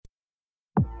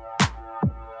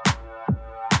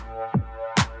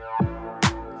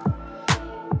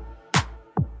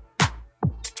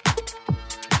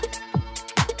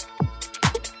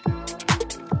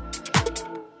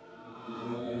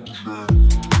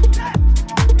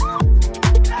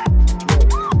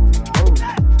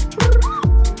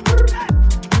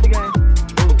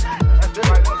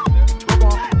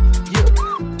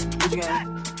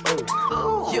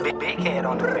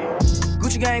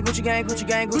gang, Gucci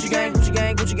gang, Gucci gang, Gucci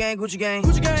gang, Gucci gang, Gucci gang,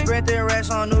 Gucci gang. Spread their racks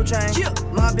on new chain. Yeah.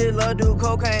 My bitch love do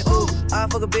cocaine. Ooh, I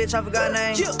fuck a bitch, I forgot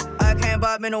name. Yeah. I can't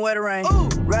buy me no wetter rain. Ooh,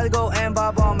 rather go and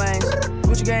buy ball mains.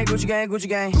 Gucci gang, Gucci gang, Gucci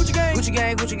gang, Gucci gang, Gucci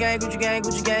gang, Gucci gang, Gucci gang,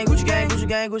 Gucci gang, Gucci gang, Gucci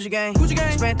gang, Gucci gang, Gucci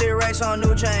gang. Spent their racks on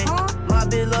new chain. My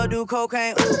bitch love do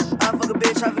cocaine. Ooh, I fuck a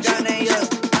bitch, I forgot name. Yeah,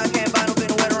 I can't buy no bitch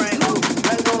no wetter rain. Ooh,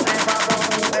 rather go and buy ball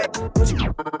mains. Gucci.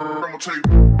 I'ma take.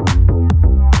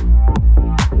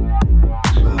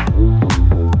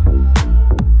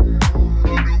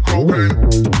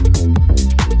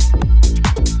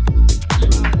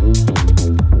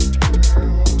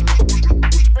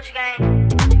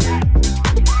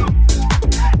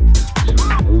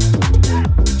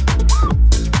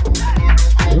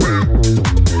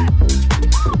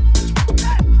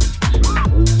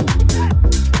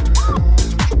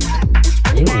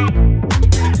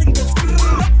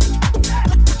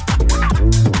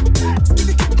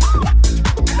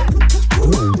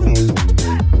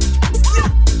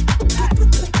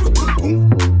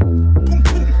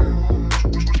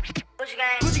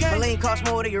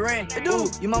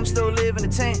 Your mom still live in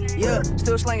the tent, yeah.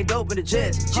 Still slanging dope in the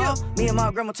jets, huh? Me and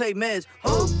my grandma take meds,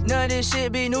 huh? None of this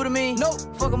shit be new to me, nope.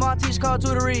 Fuck my teacher called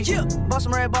tutory, yeah. Bought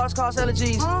some red bottles called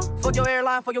allergies, huh? Fuck your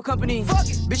airline, fuck your company, fuck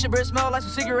it. Bitch, your breath smell like some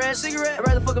cigarettes. I'd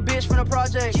rather fuck a bitch from the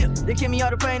project, yeah. They kick me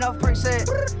out the plane off perk set.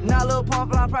 Now Lil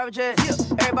Pump flying private jet, yeah.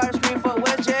 Everybody scream for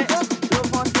WestJet. Lil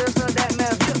Pump still sell that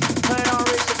meth, yeah. 100 on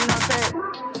wrist, sipping on set.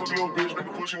 Fuck your bitch, make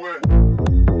a pussy wet.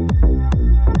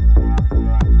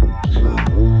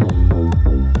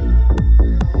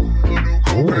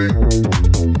 Okay.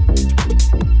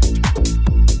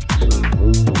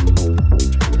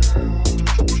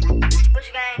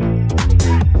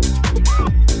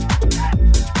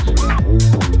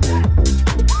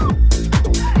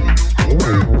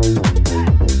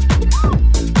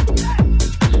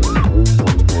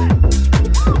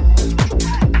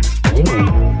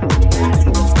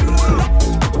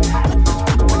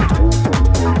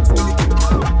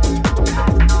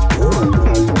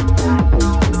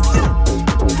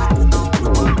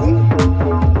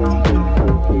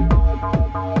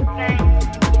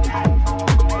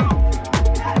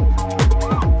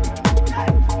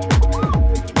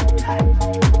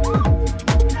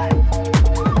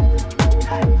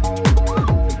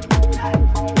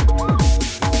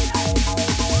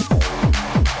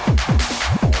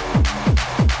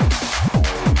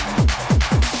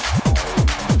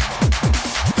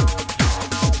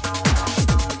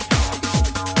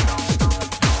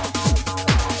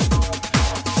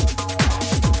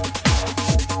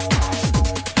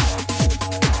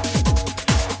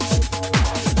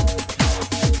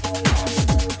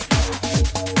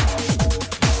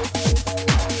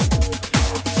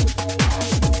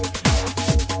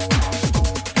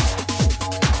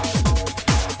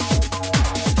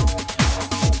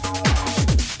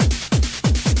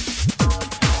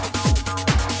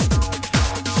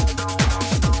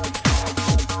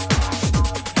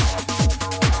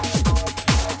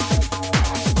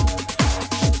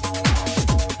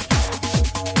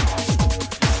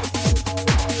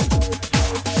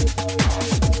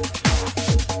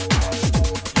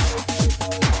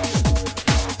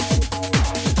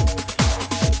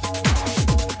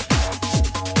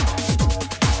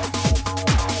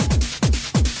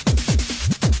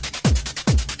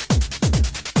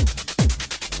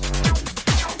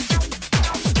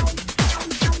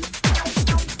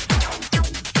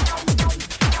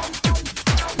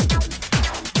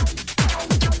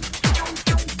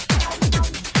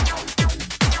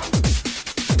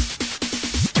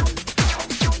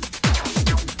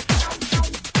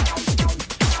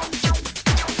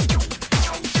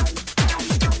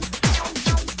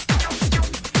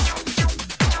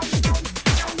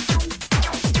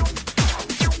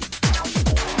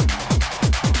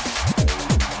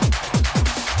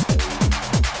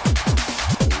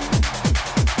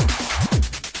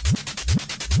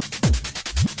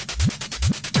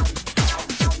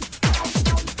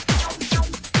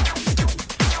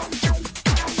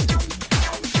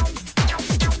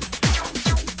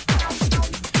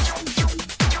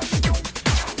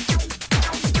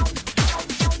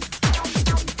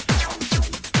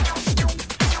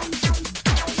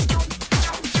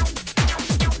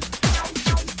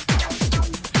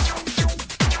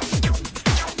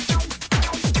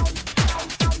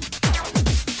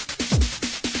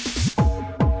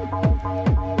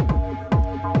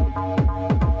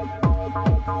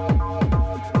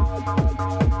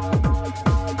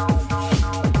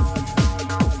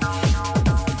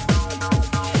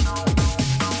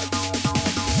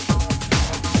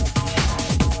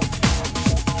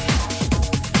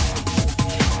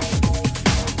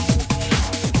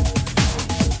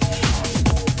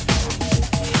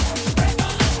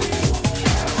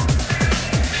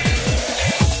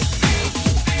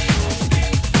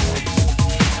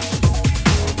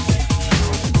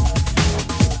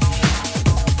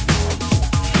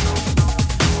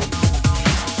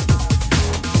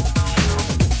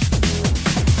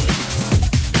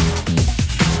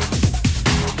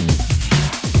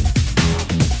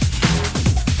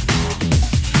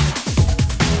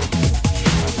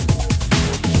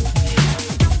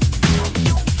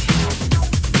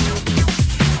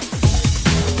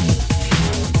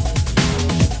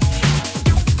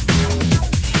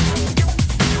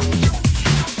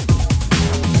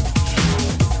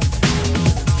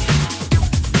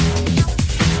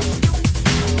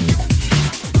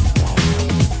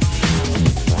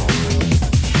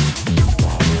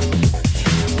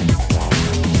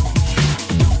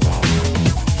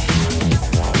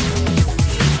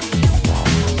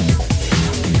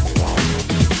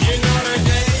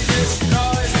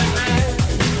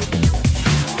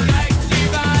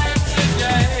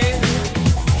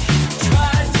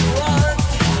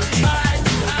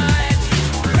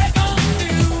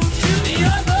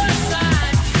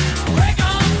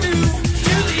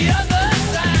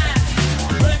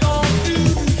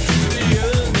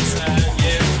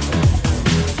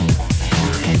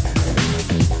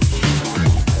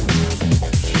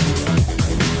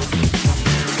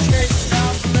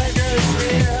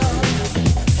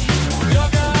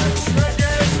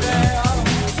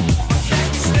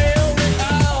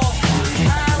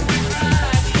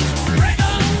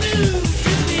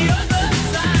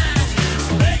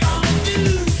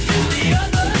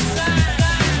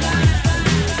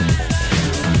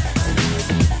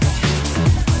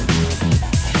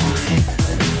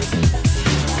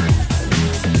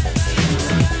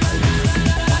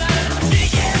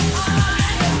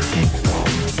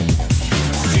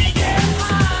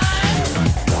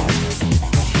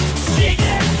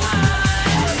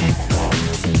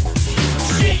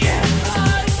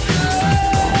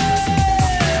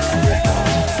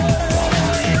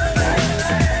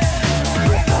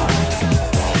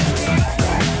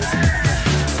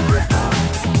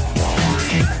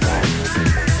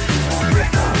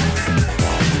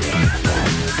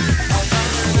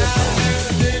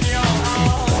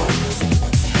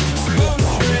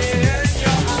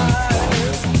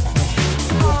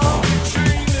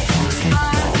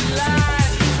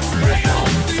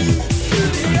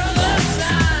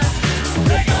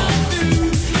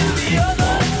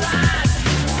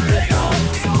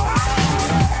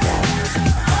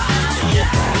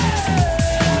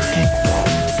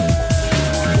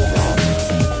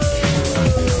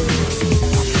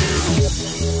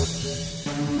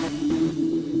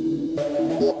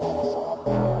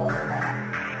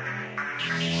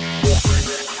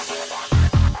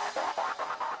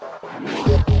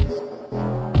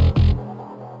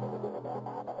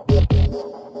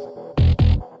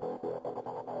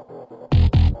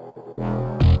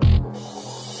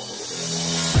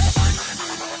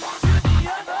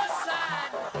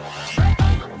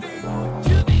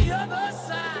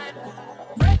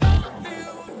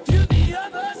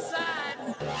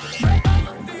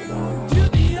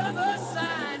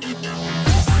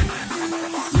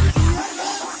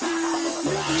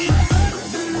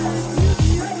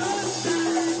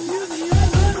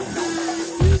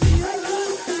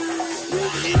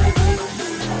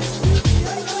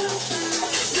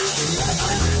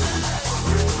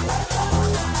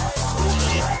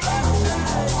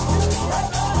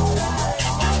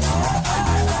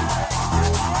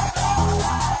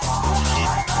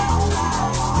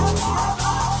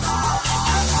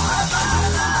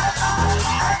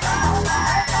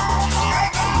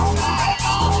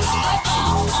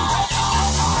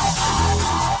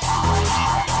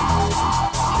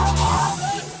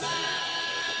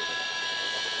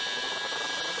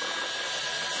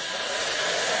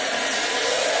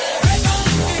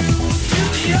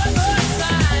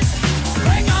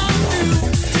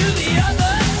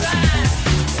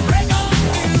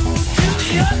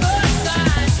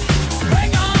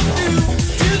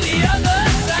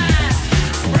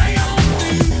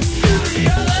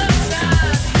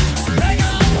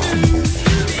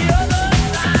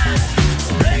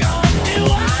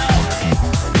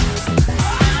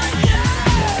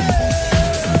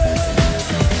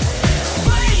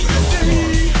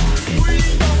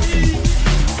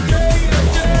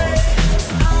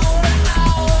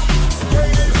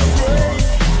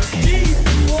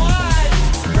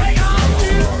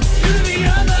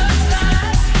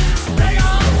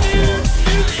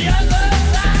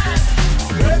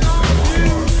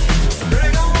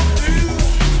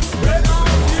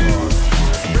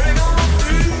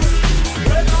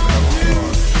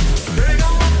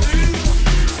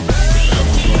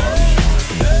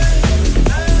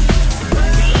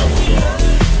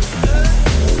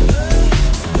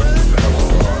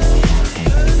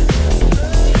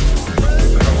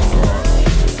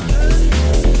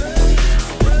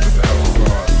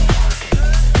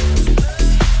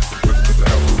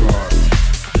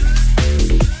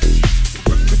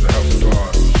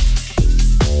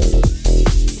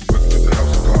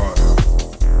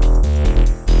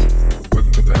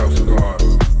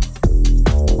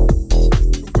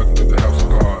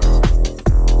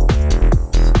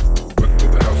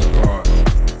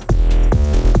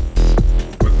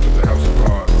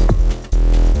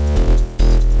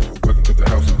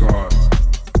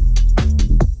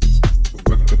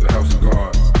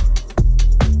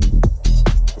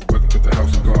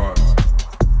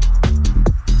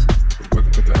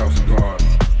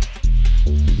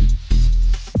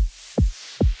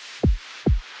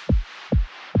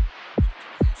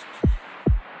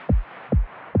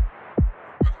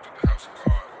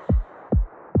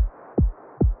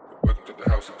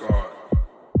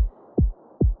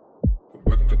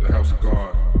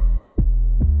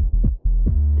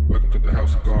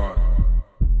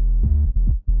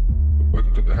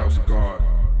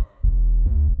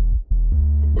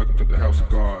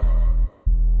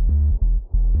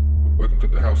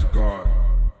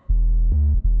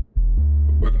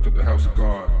 Welcome to the house of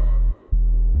God.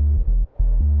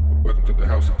 Welcome to the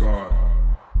house of God.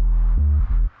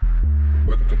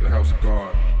 Welcome to the house of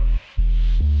God.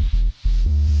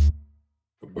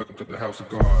 Welcome to the house of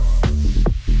God.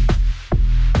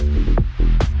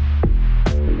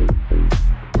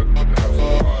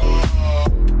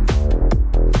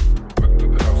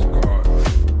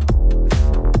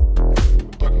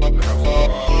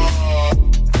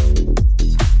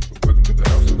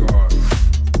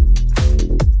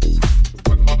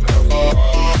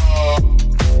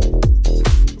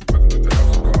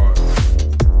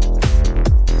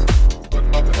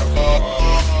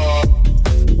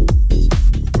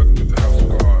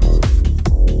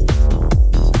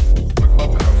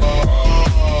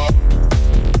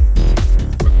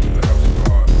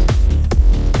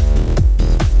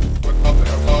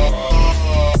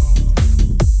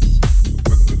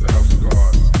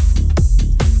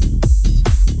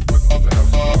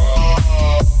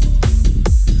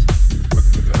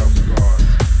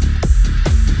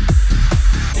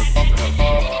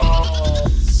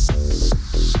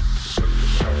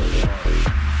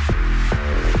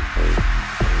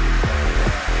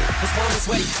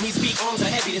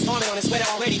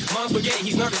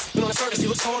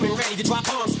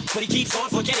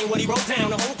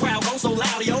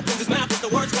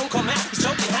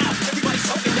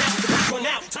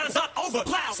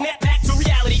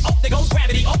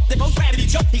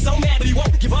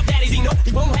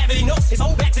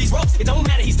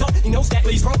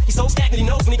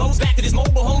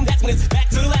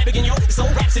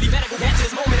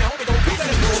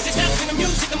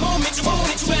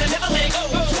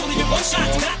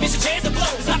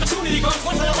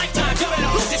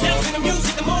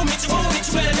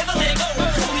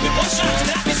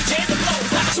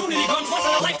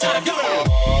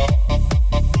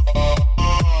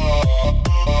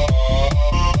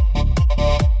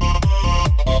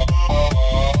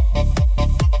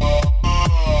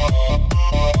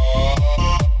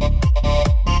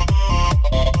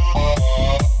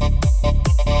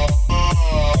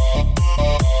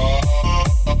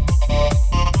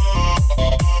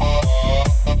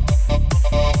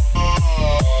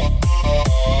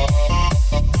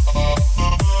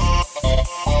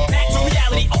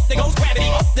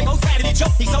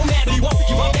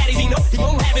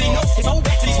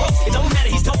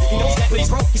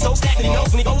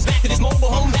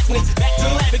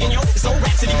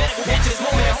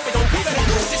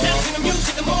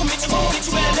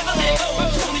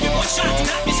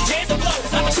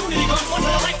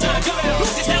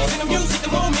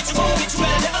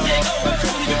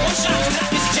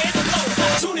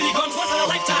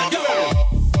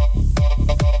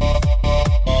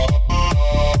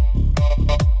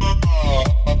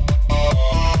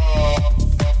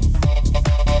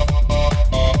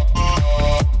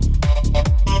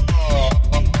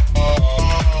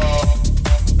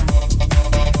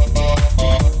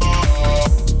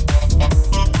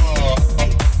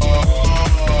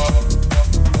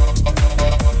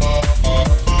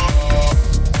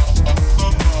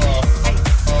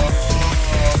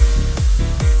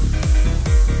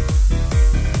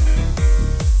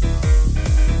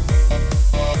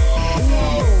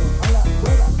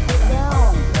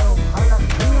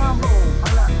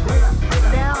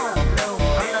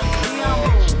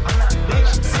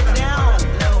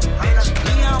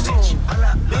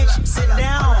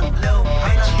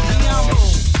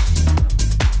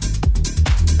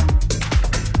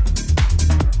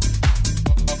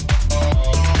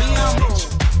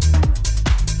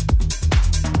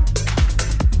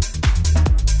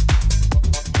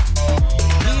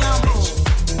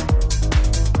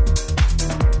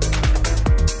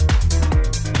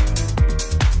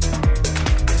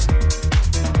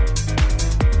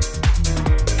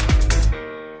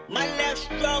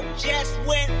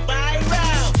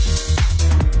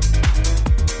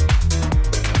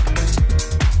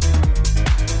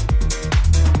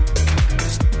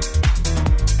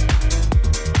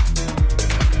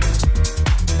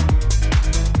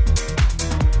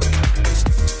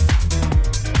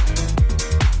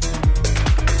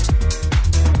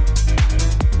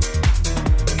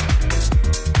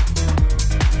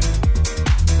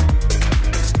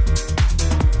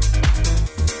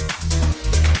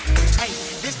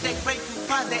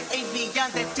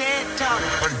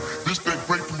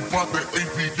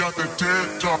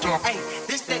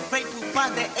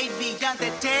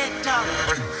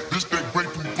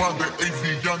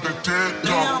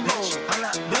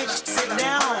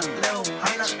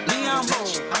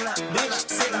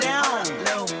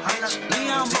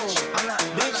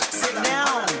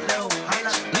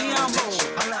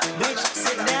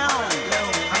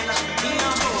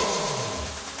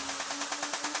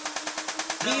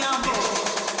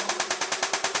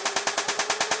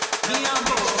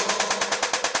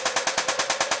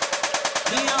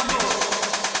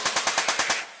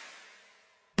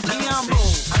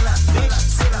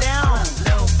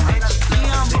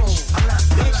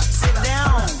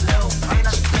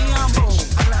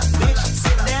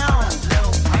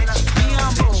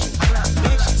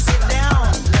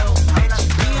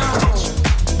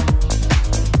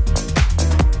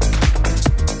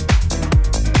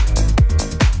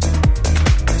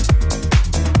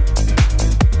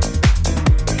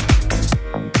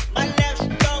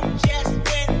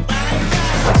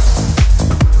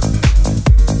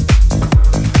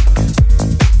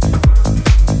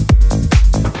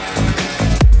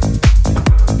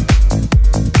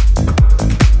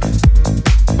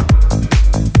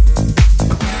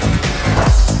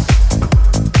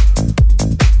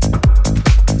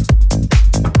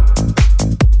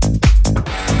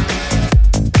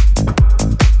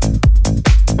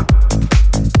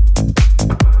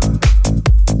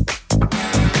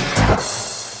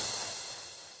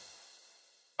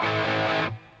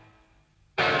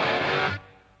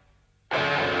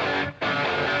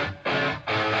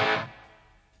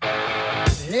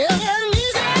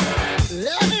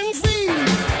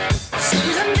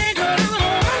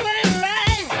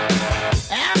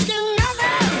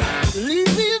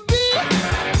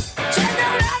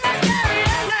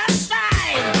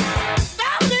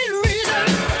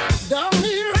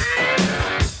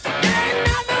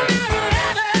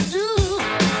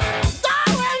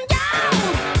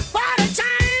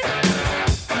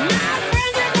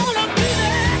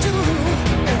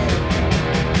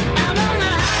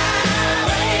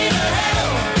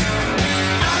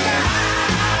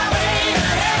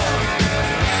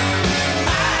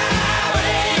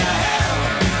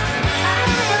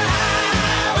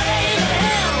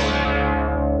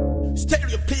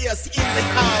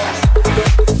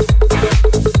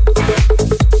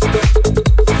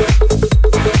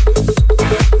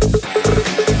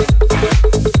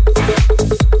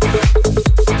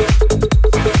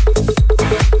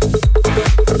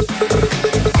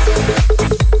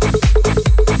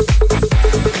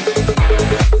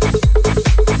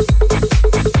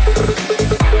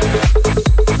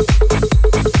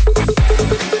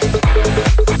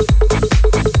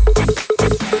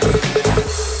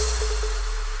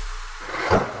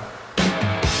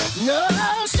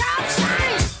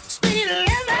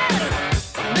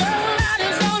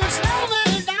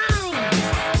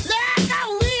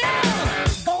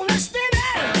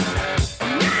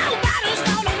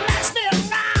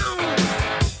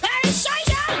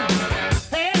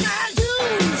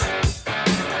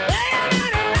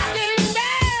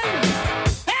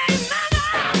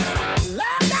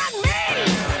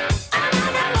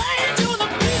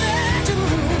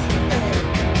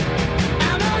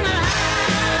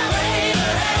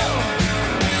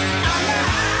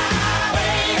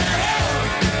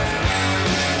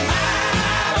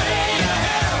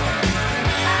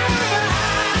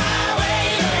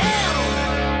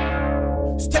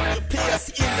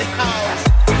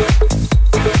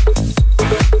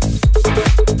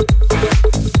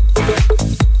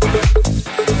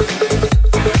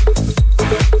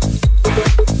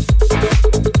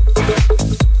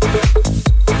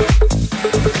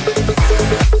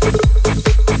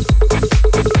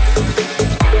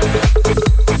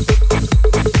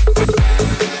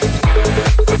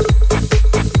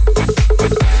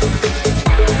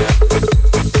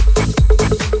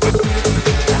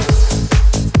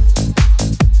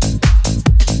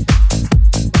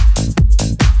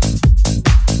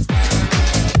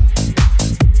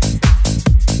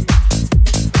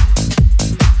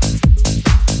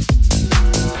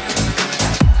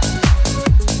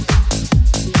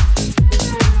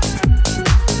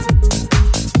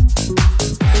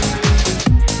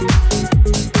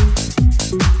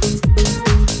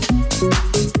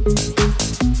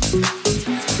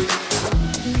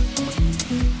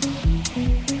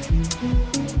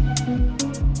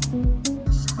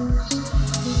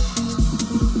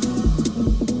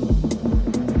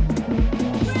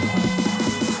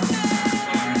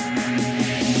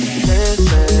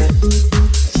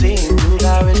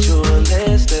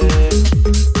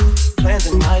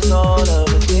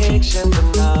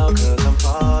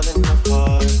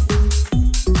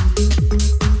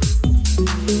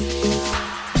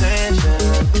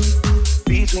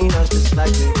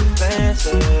 big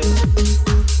defenses.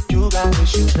 You got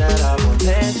issues that I won't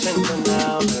mention for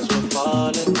now, 'cause we're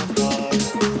falling apart.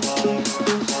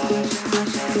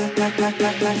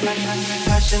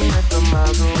 Passionate from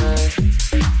miles away,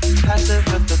 passive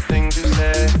with the things you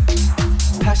say,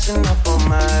 passing up on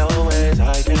my always.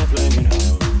 I can't blame you,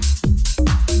 no.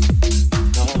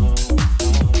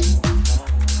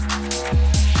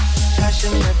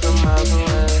 Passionate from miles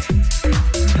away,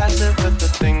 passive with the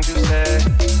things you say,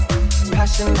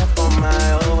 passing up on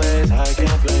my always. I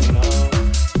can't blame you, no.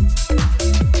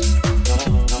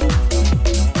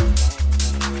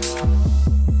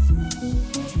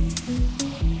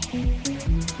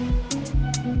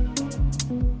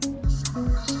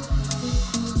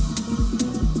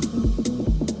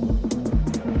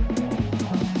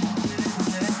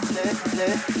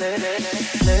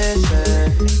 Listen,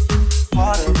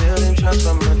 part of building trust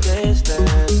from a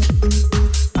distance.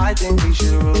 I think we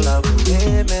should rule out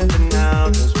commitment for now,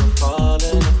 'cause we're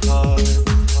falling apart.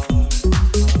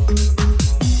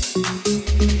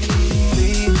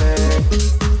 Leaving,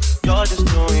 you're just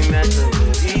doing that to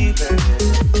believe it.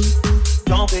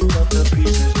 Don't pick up the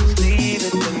pieces, just leave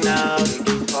it for now. They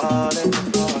keep falling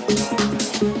apart.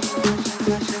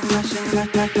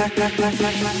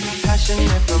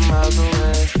 Passionate from miles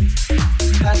away,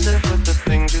 passive with the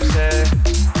things you say,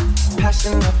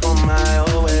 passing up on my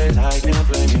always. I can't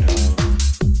blame you, no.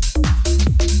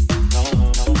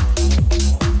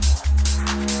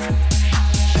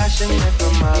 Passionate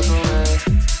from miles away,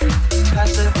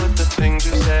 passive with the things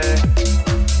you say,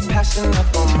 passing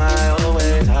up on my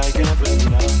always. I can't blame you,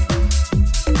 no.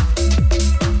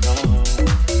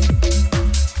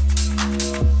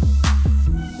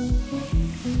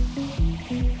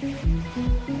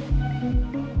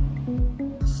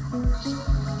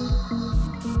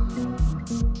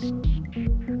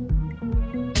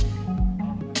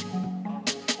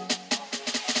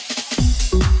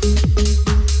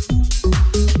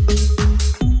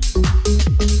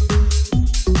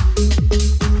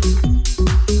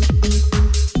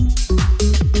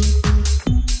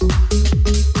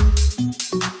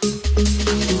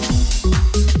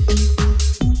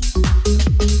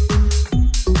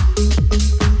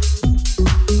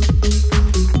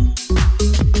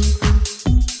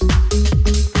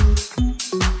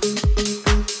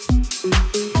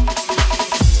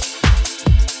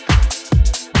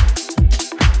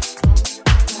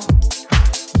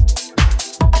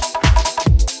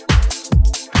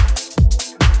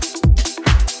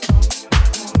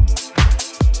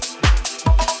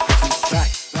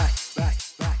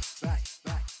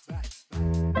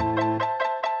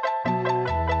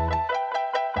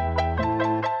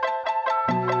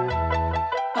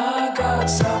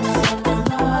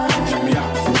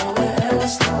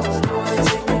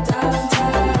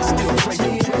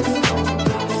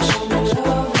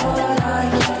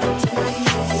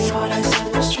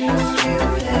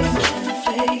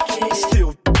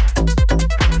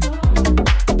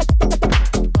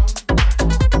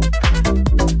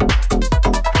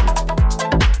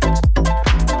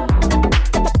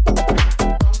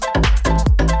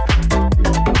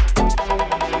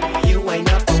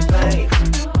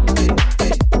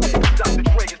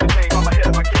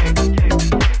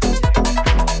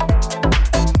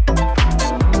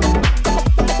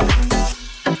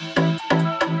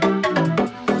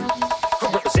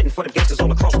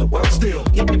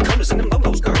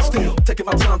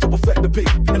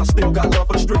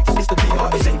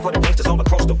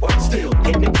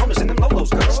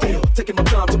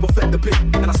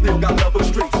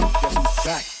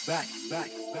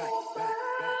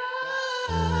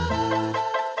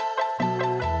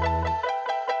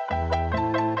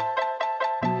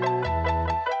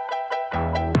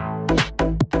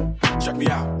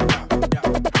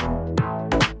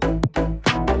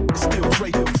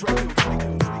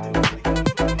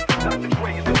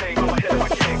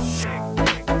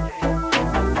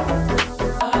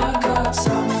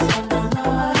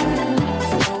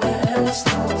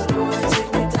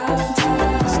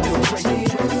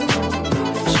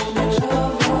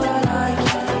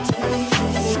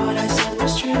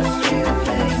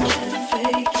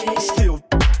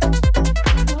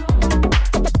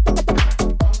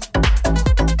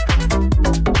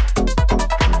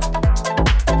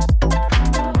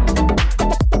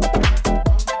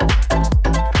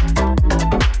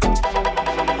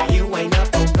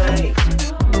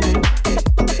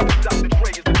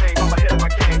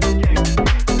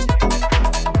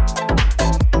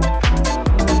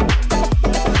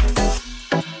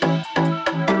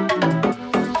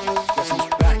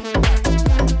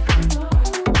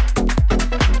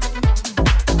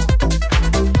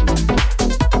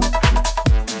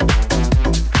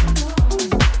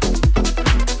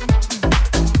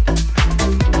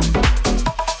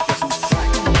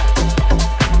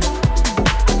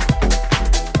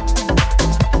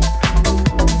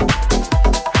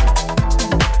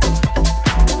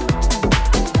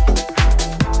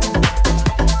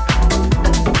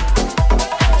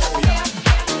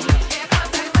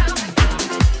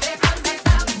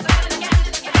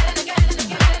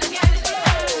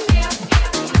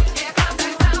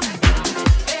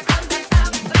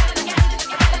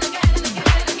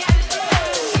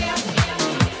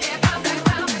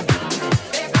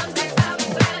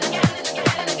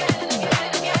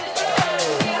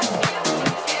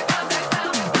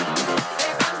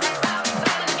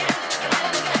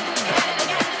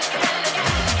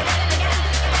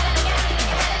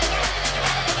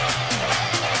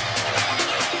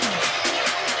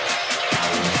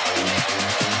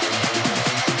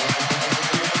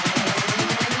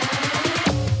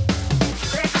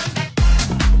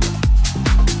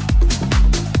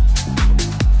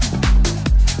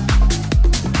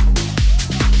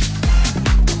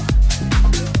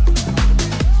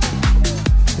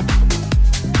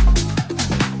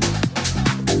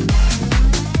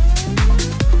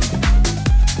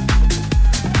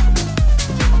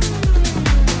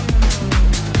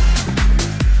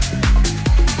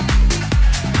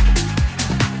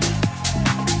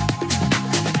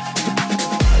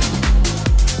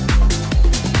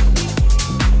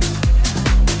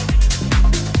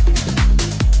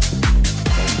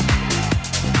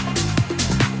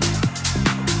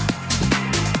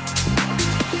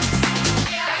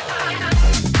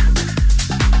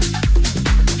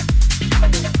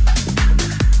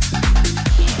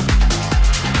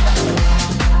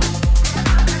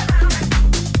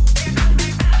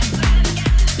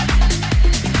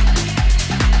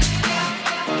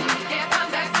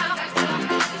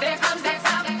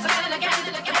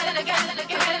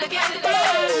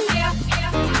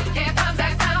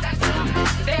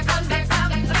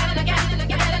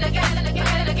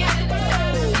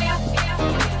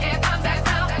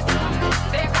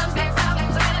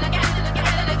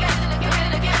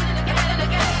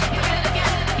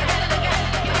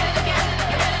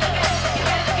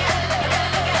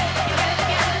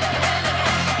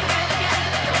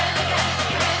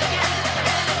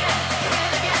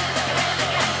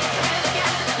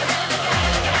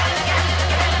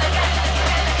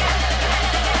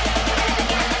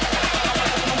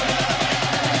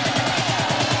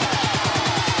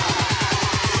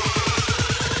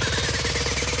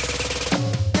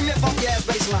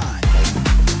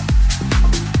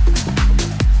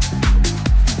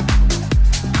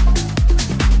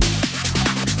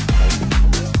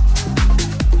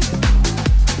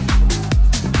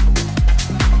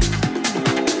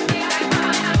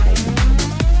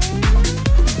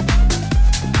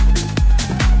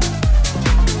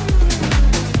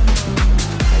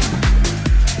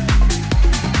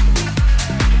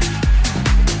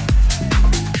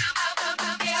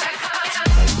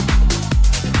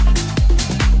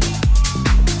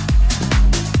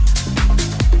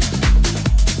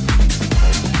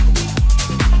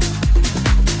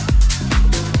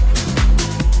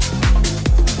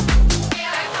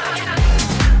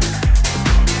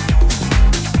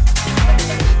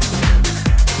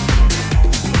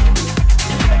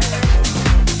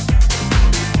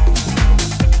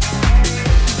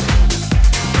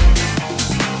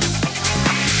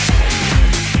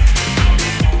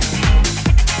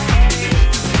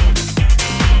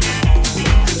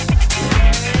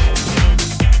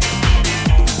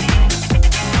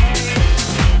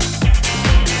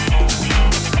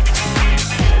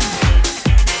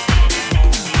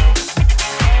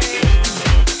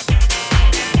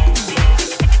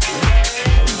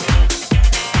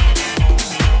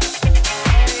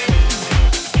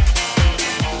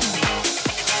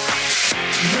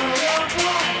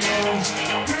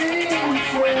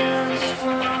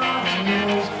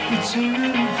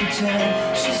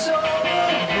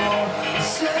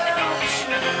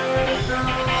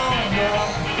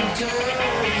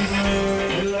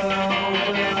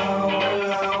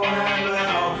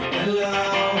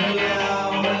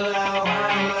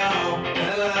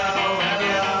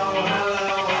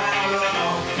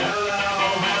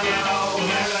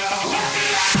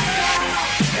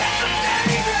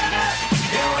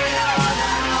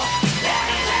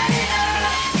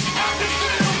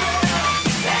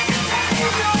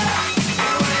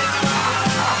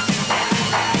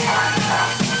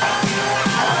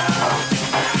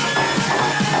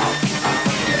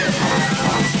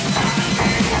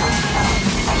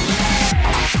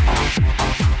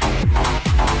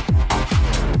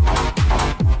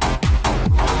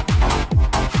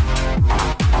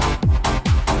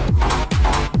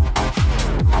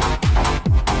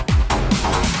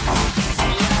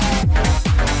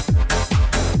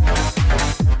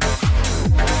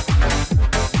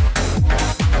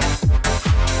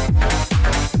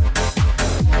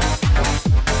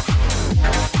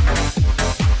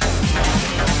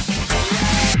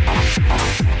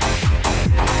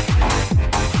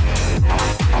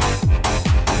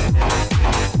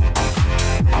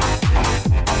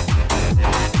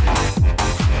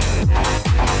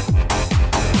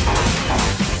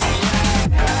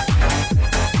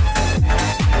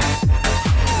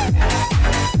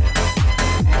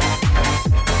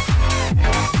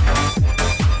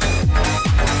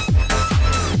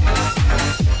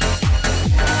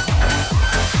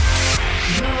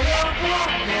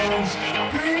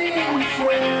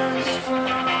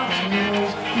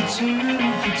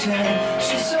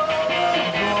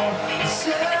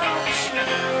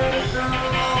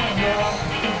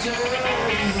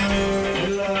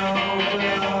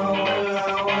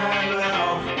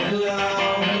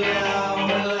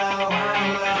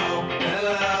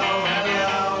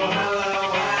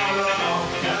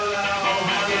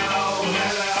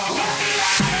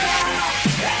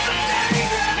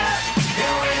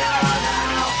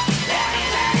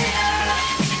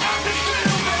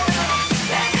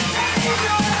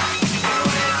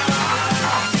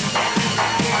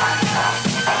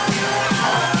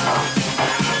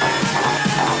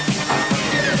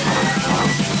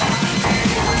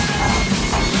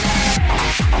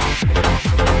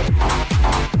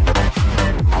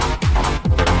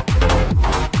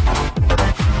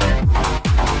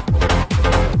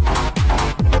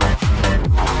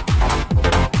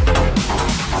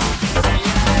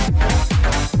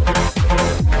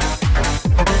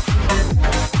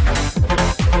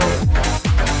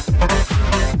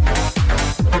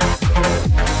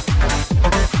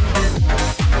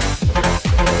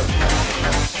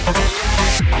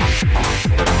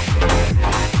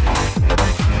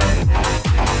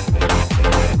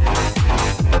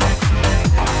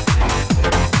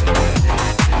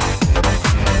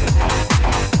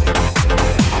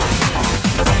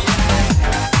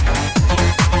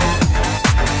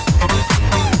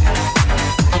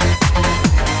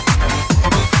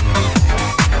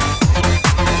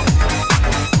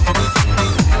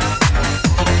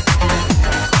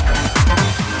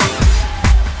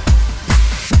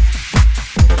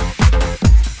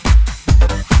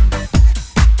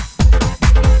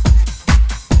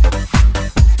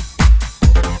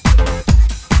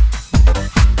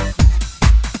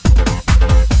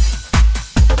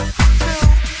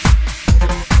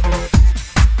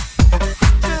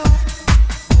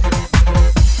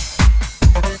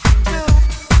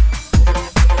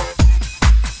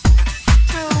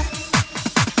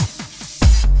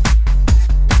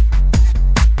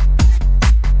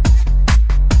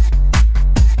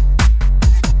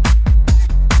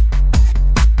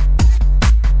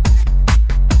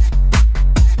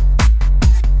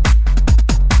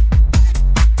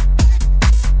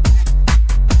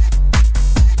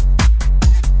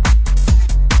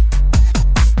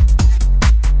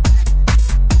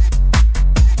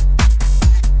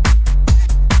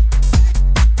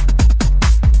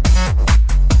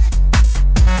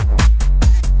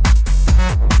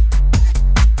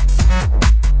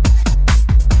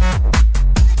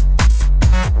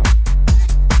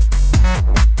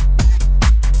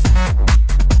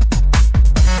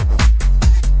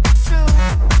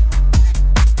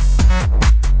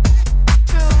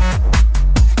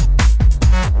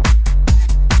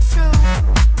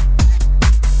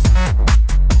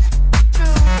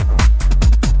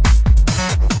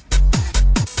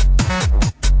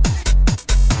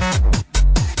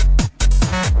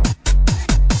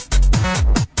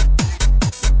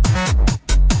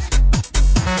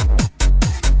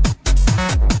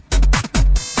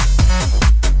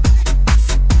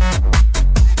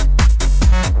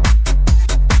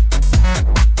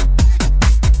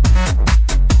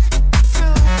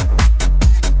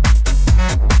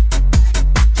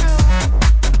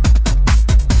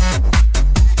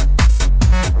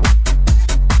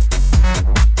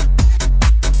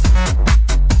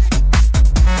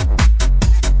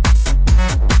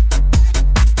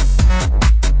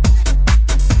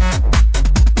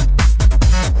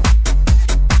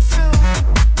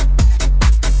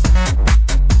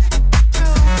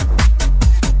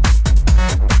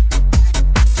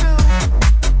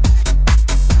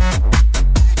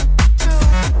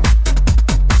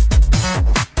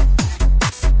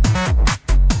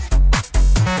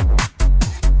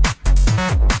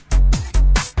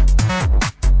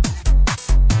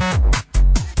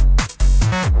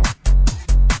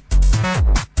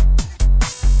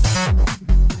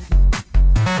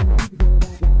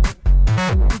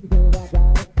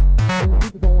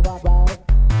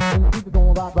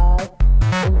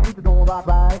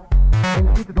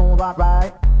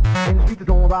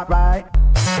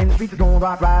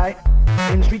 rock right.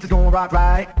 In the streets it's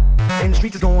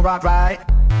gon' rock right.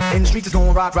 In the streets it's gon'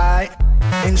 rock right.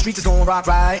 In the streets it's gon' rock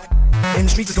right. In the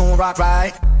streets it's gon' rock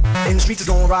right. In the streets it's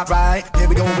gon' rock right. Here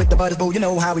we go with the butters, boo, you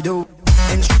know how we do.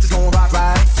 In the streets it's gon' rock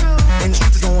right. In the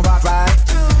streets it's gon' rock right.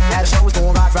 At the show it's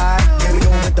gon' rock right. Here we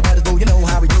go with the butters, boo, you know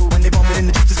how we do. When they bump it in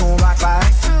the streets it's gon' rock right.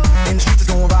 In the streets it's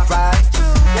gon' rock right.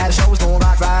 At the show it's gon'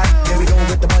 rock right. Here we go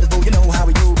with the butters, boo, you know how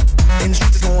we do. In the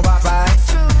streets it's gon' rock right.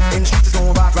 In the streets it's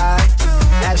gon' rock right.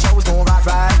 At the show it's gon' rock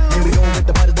right. Here we go with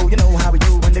the butters, boo, you know how we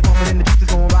do. When they bump it in the streets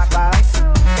it's gon' rock right.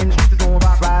 In the streets it's gon'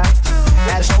 rock right.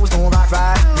 At the show it's gon' rock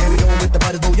right. Here we go with the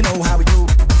butters, boo, you know how we do.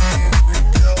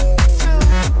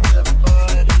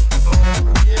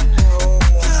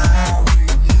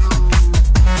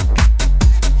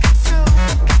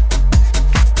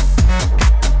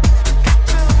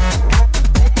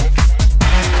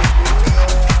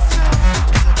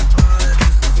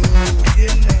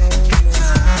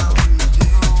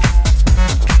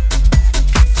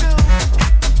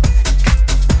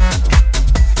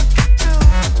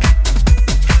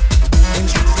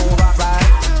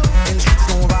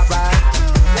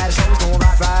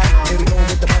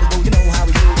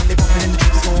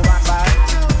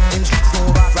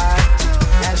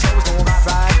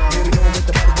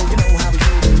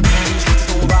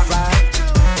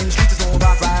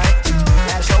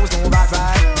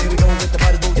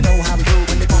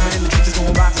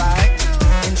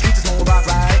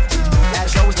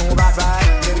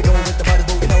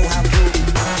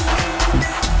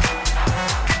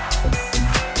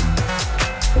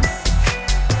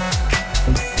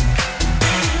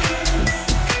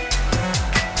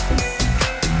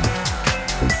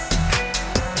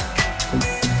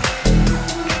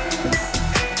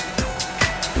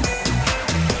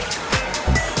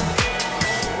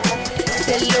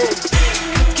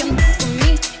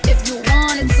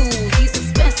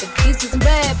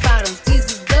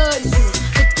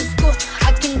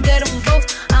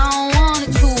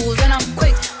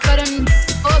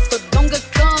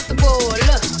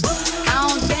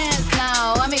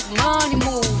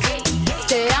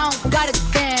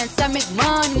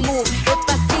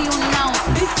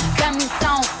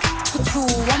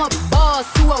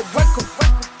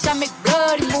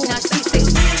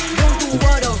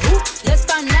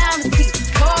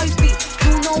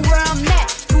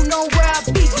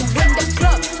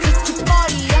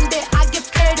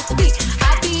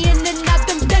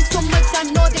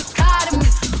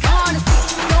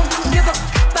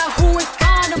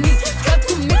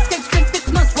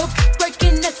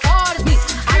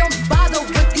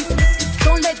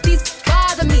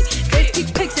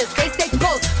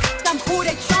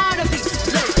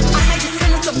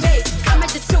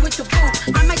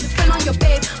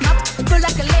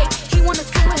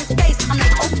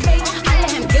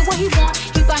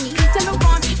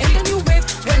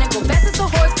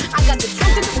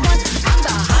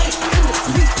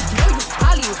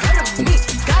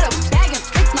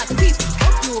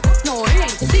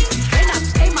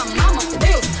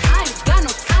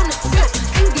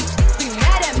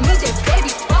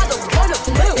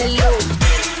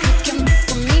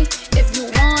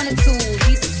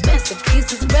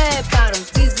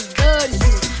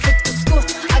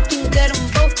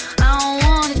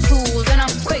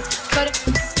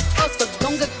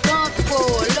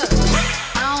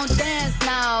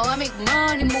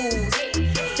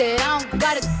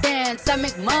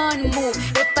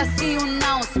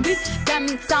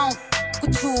 means I don't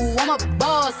with you. I'm a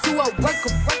boss, you a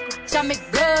worker. I make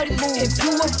bloody moves. If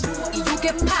you a you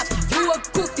get popped. You a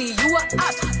goofy, you a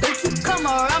op. Don't you come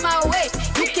around my way.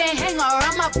 You can't hang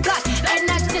around my block.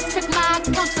 And I just check my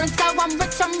account. Turns out I'm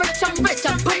rich.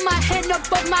 I put my hand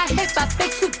above my hip. I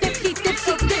bet you dip, he dips,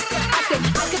 you dip. I say,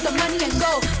 I'll get the money and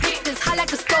go. Hit this hot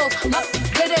like a stove. My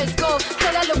glitter is gold.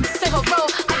 Tell that little bitch a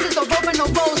roll. I just a roll with no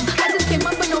rolls. I just came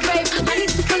up in no rave. I need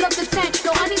to pull up the tank.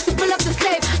 No, I need to pull up the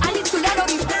safe. I need to let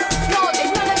all these know. They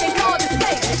know that they know the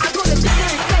safe. I go to dinner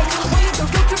and say, only the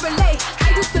real can relate. I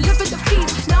used to live with the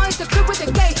peace. Now it's the crib with the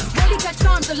gay. Really got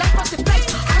charms, the life off the face.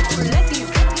 I'm to let these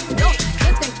know.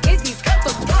 Just in case these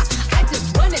forgot. I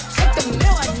just wanna check the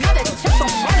mail. Another check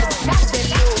from one of the shots that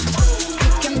low.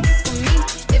 You can be for me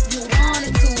if you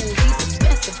wanted to. These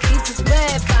expensive pieces,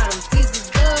 red bottoms. These is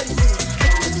dirty shoes.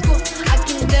 It's cool, I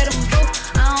can get them both.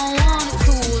 I don't wanna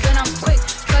choose. And I'm quick,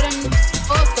 cutting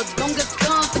off, so don't get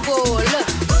comfortable. Look,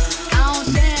 I don't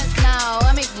dance now,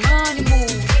 I make money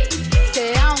move.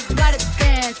 Say I don't gotta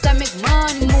dance, I make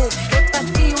money move. If I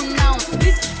see you now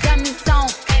speak, that means I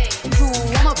don't you.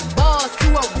 I'm a boss, you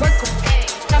a worker.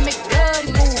 I make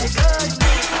bloody moves.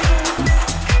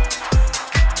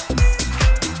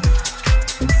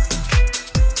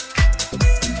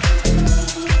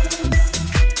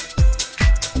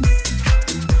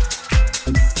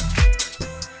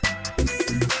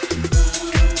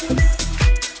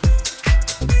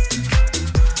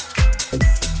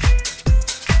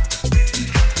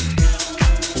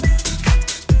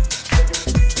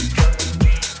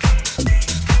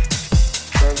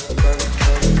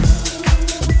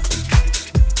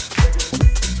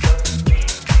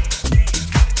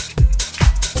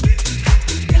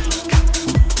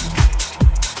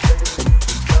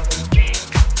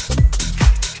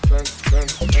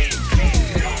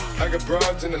 I got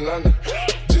broads in Atlanta,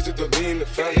 just to throw me in the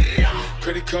family.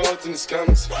 Credit cards in the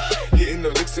scammers, hitting the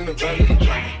licks in the van.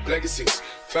 Legacies,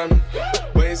 family,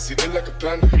 wait and see, look like a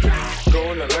panda.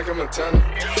 Going out like a Montana,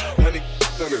 honey,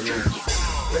 let me move.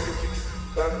 Legacies,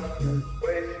 family,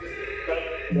 wait and see,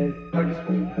 family.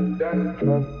 Legacies, Danny,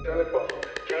 Danny,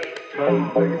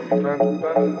 Legacy,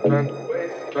 family, wait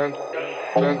and see,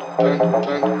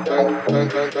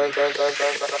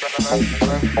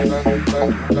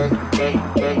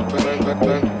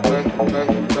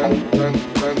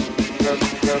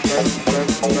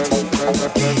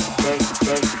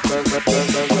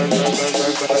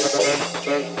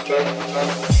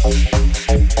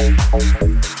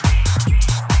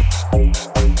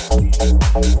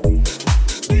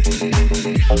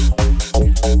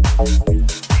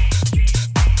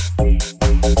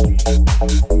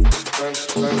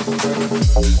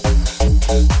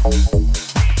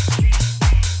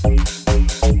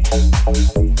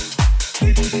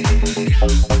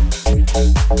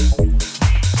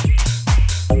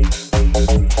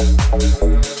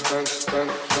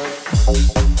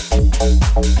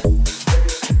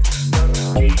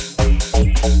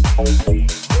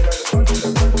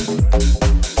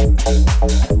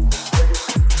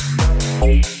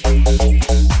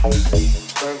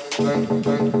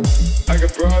 I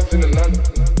got broads in Atlanta,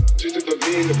 just to throw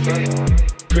me in the plan.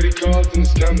 Credit cards in the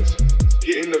scammers,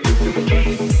 hitting the licks in the van.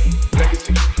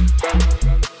 Legacy, family,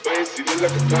 wait and see, look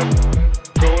like a panda.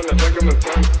 Going out like a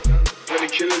Montana, honey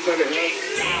killers on the hand.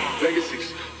 Legacies,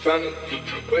 family,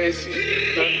 wait and see,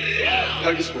 family.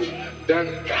 Pockets full,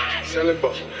 Danny, selling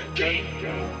ball, candy.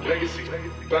 Legacy,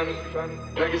 family,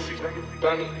 legacy,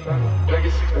 family,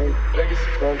 legacy, legacy,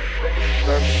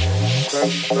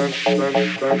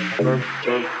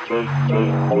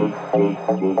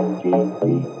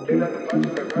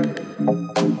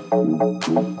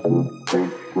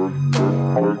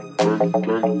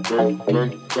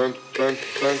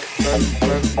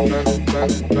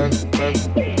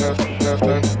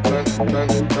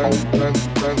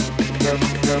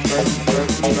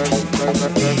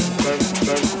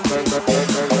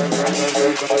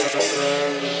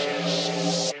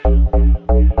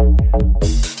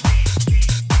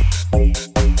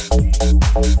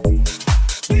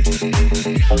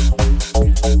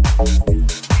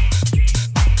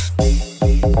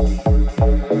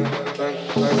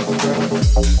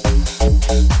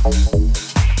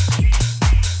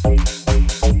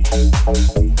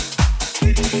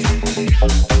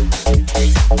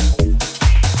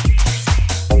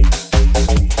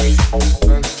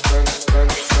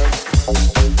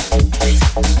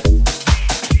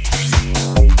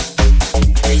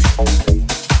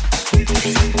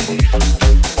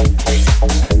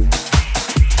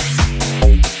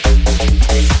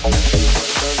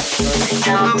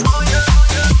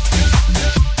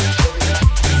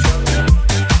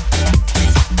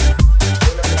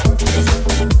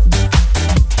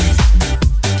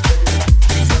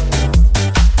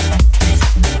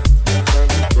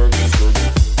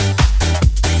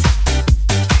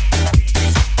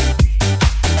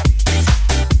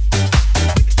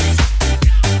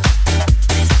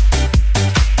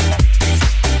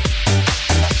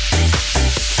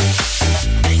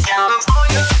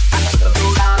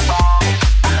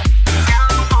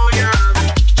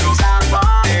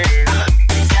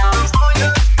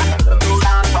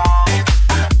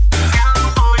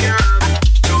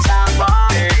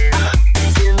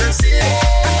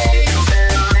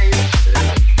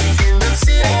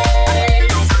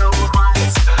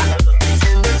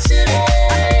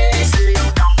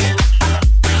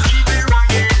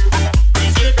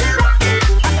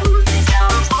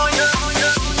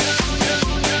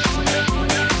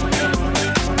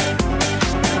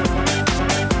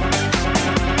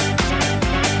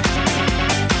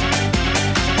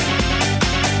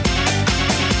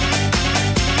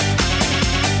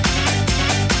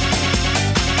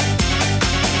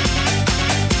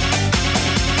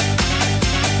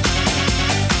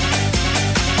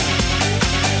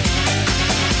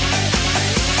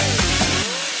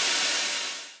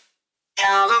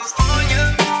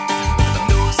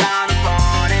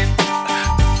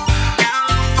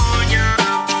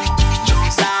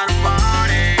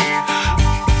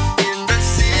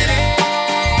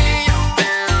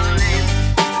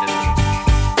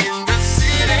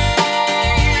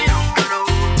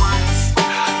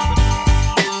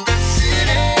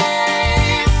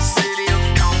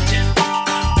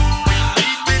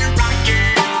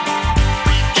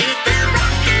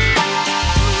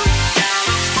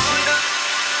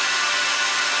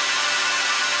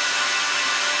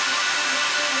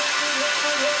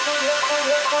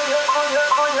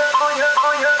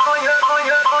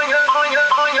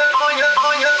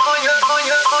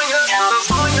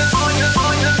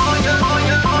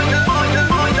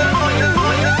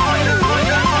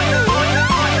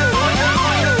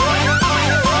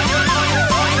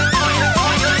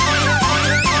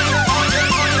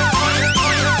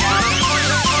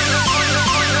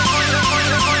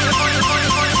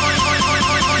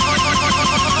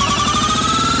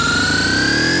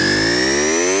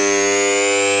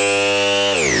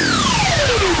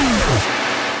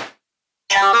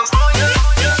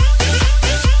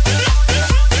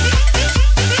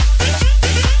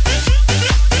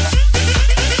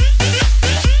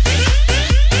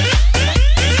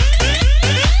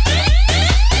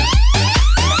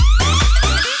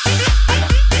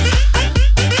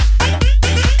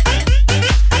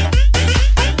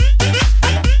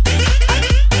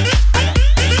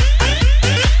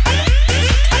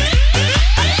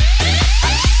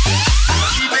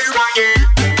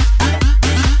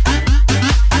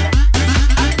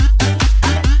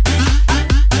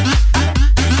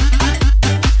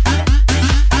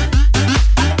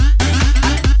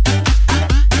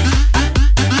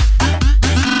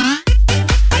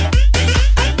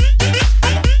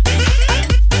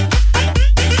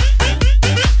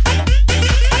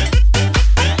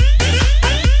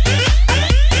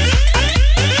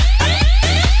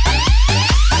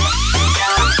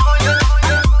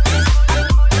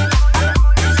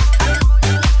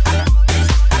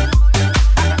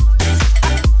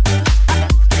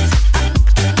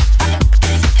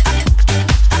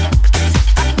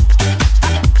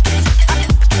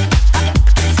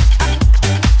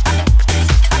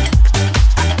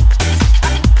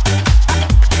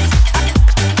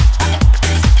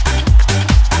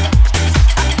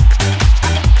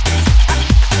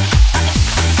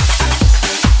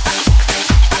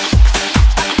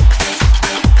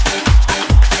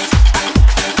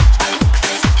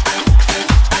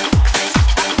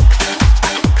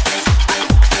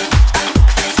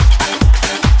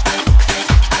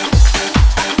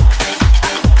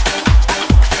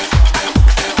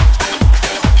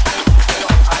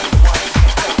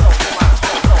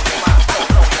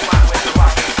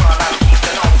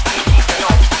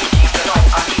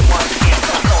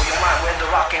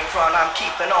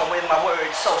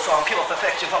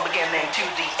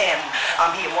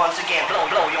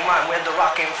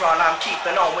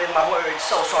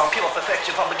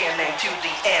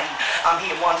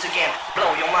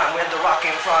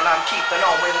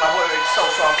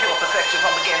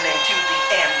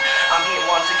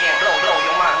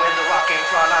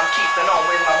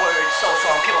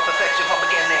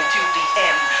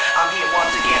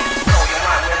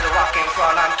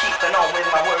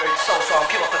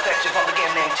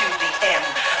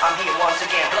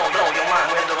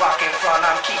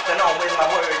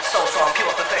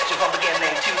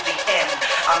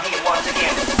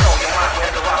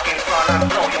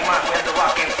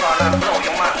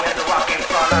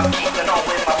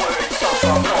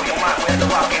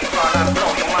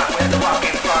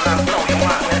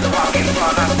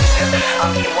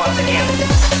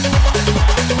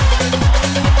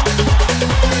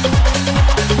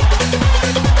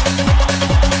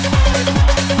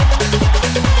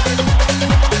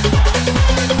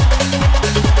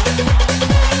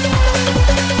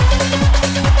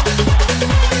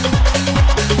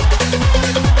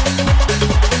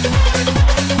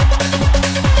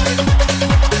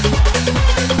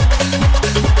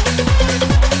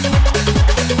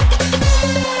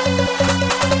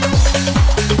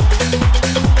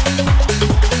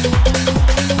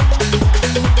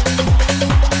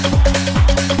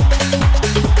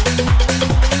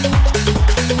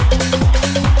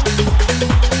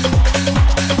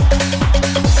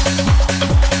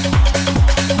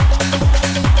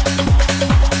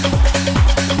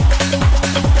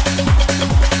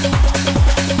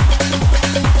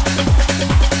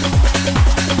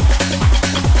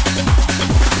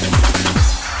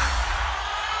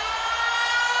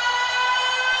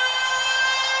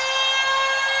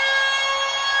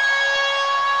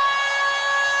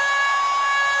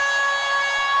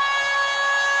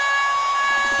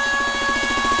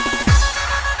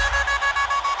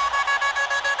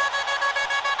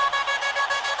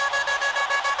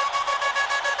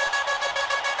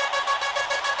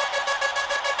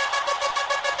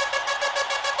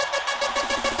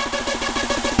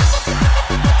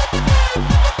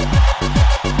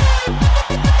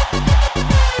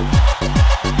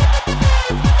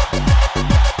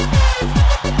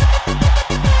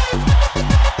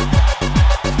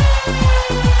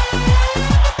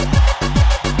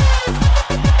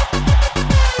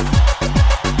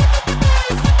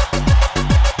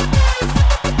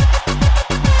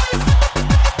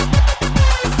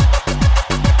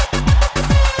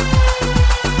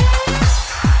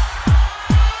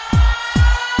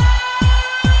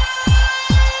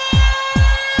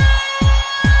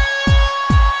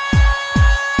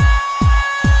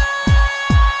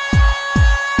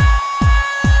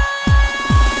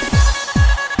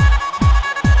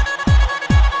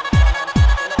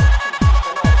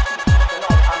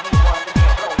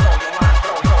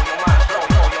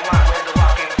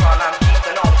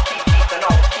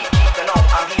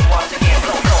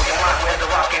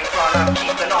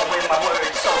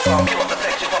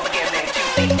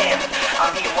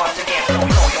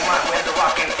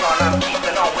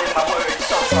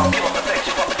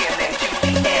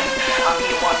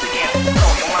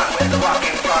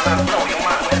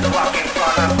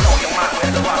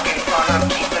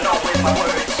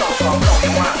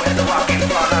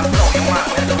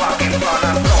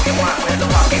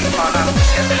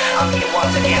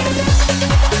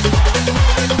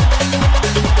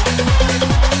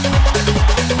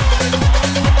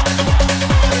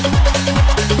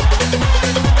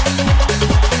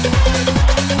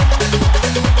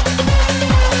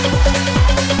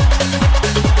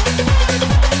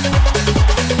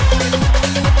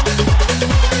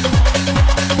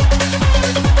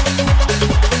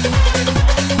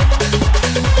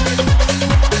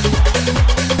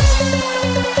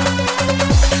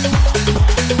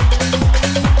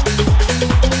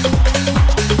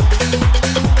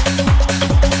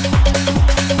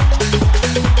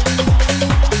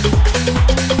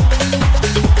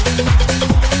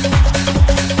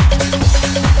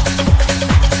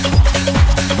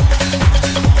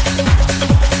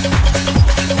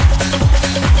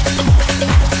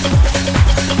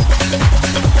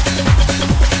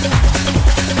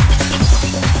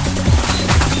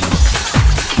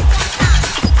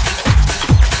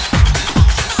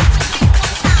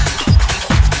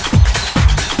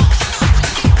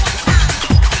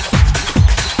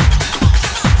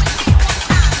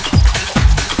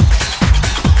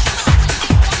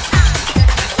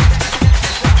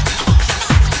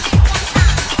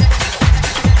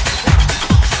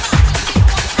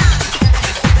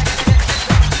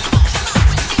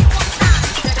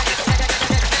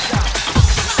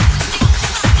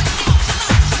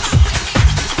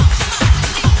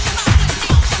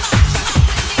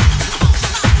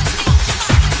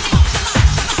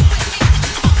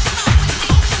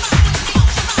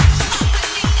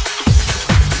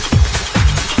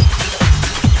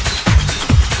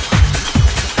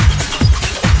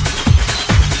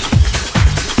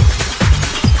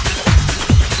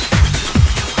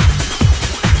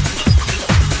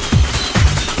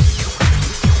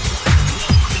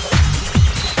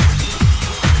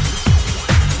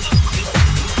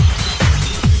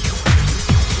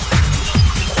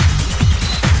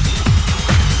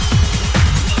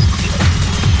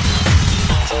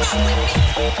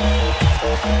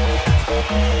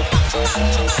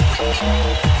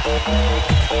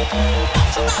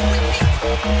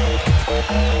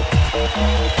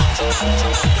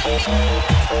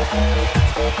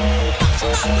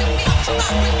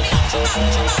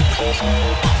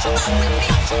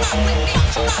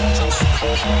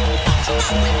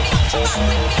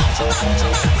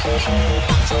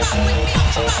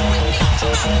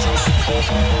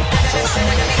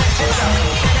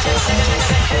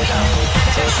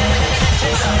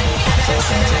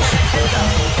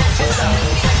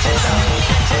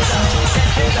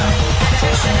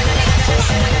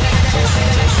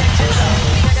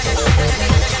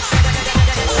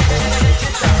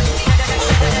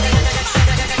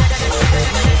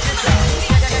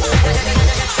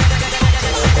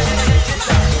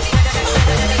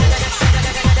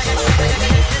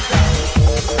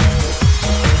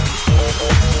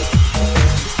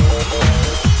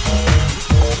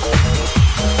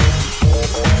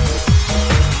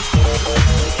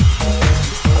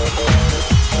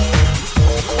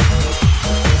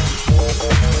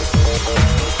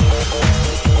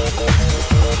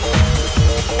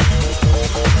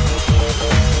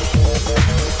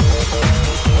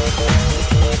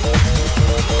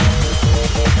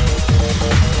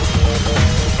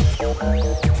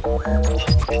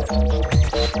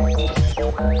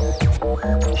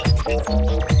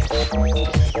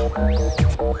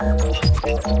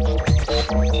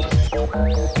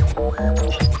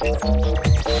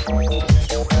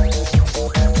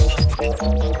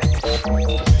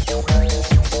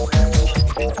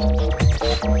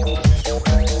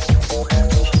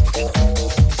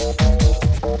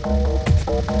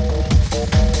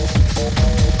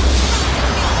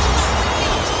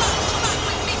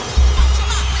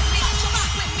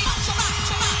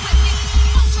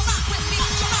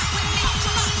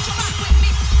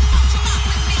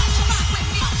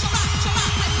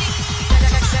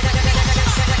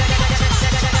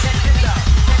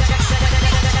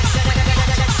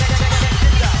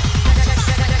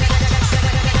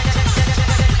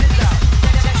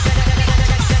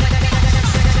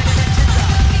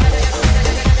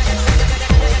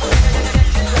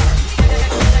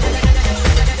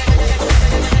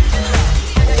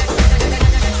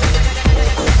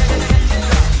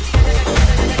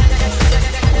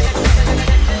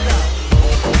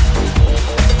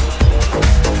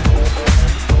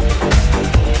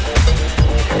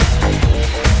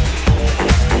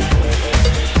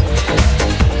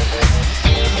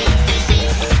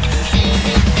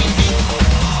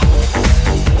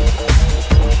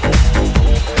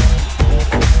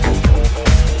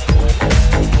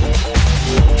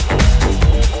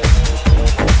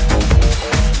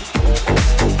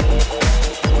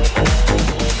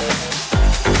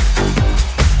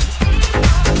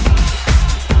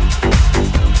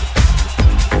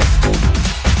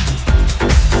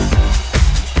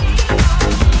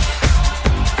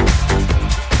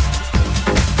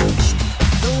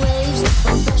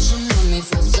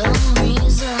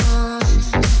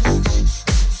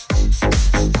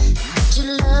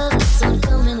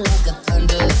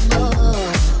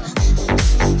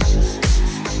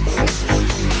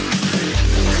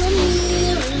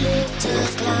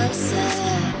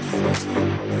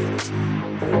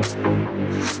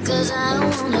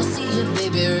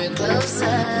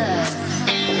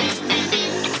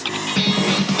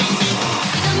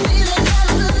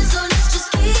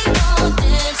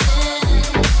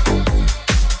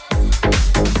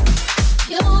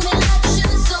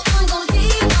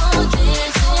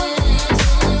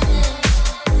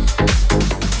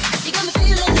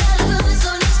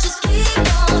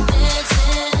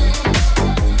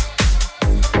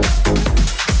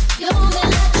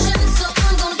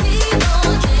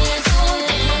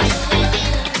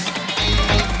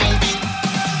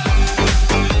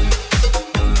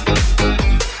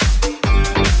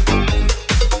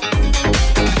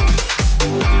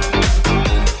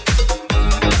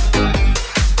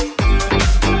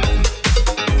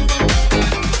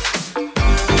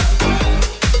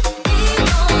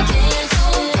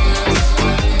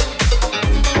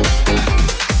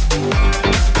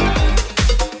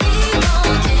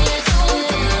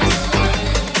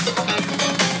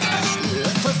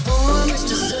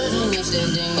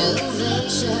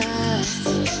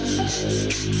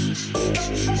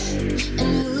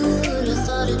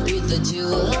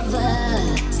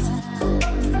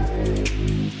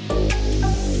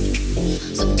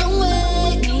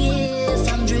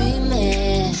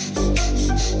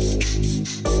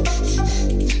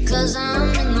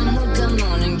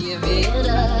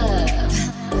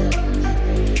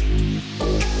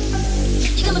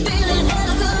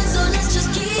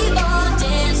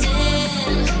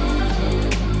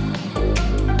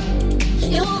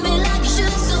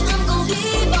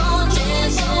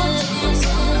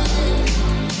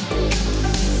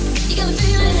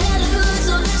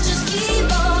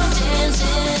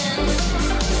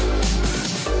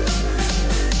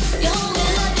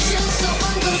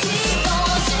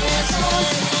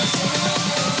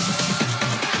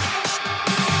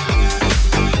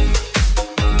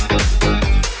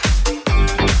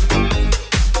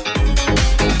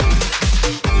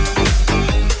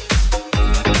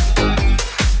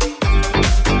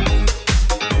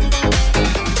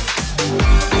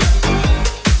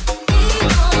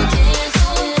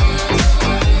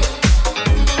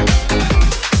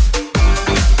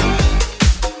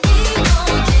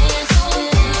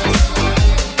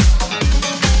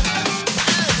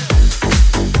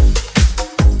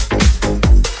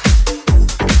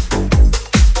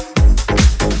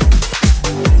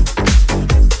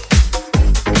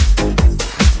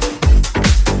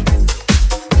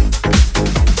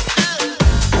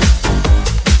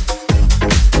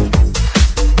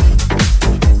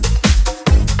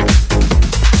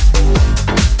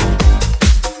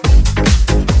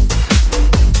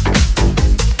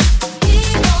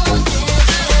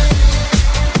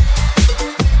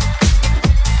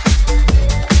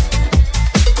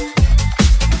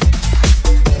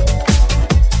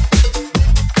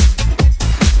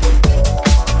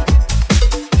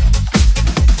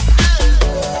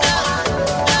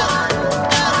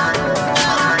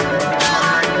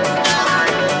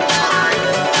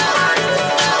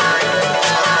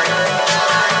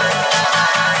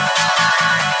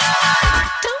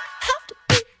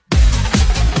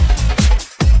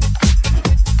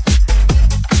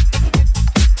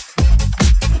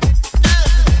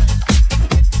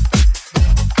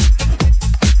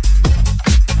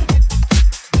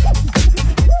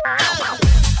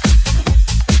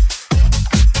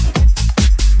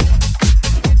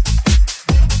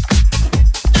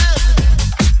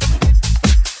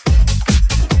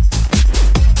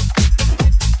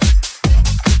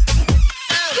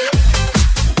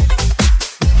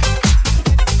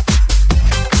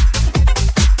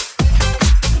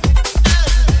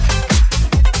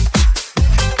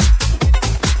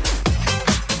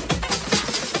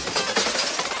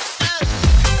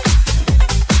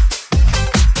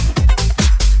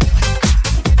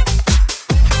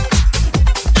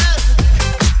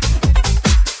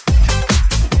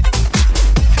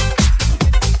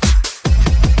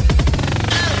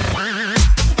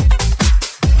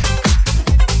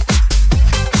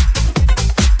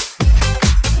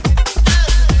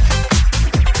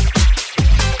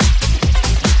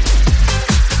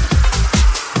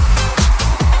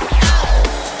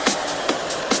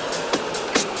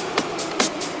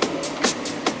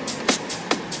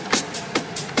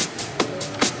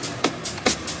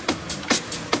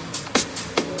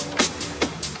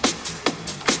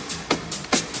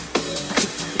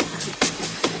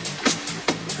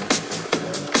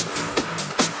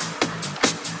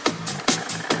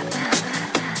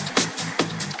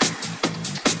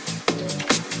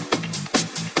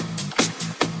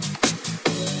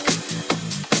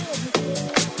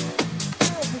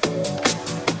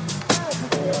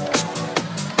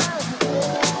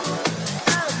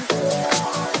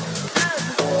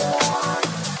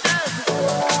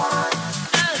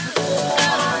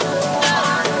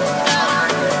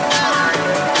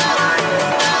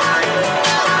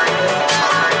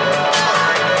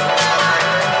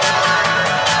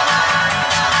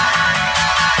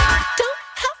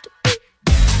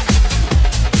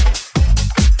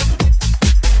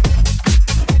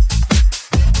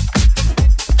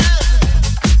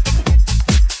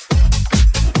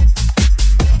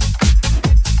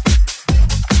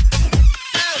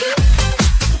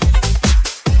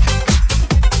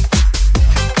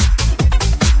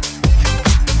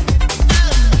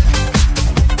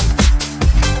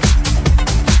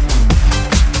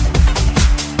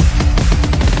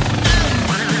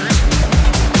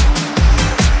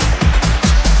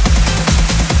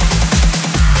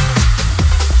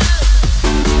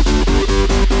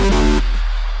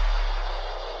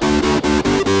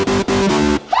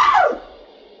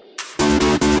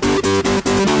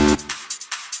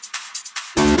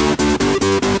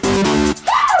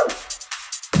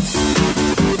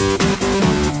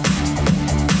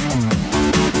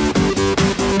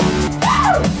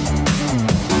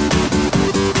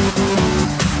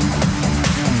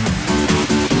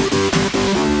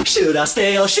 I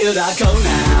stay or should I go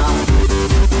now?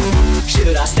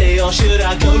 Should I stay or should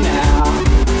I go now?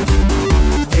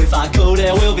 If I go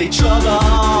there will be trouble,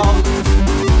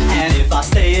 and if I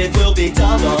stay it will be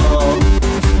double.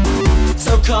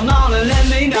 So come on and let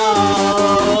me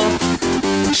know.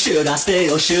 Should I stay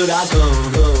or should I go?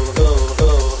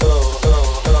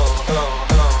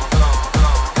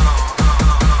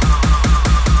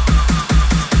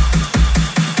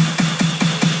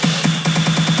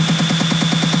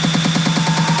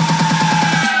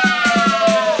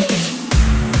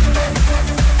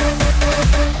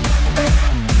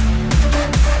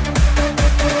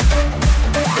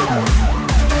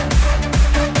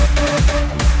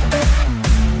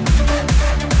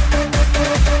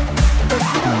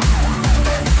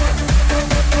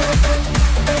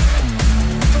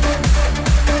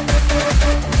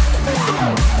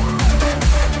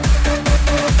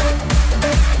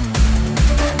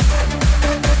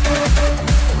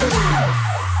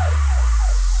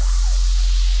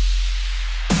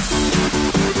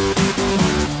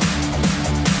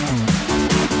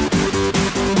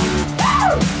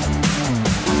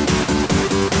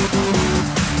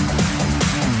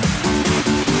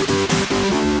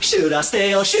 Should I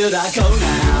stay or should I go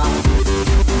now?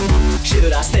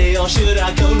 Should I stay or should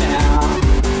I go now?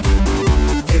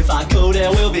 If I go there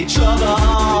will be trouble,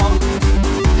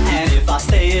 and if I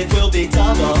stay it will be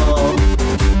double.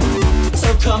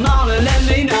 So come on and let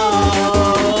me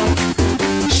know.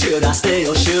 Should I stay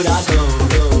or should I go?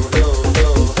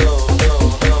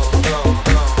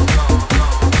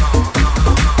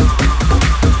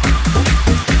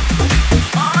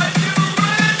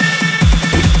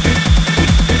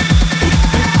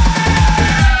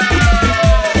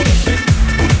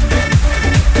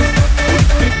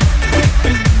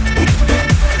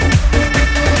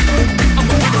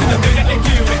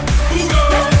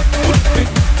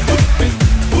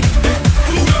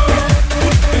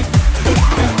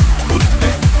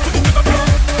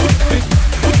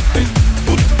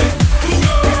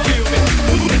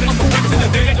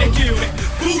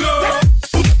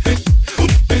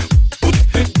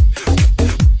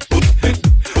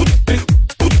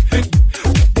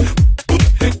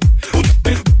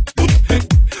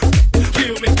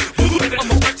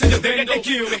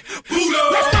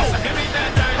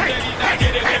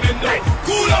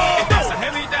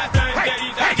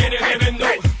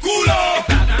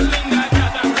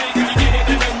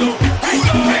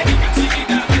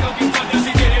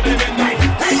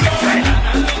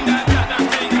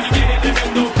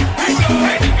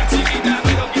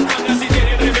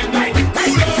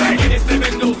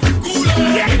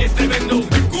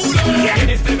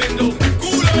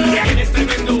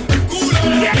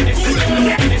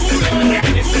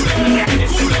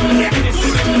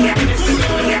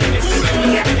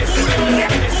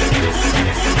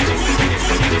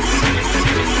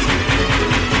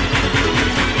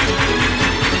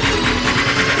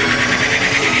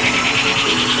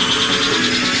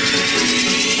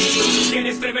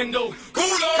 Tremendo.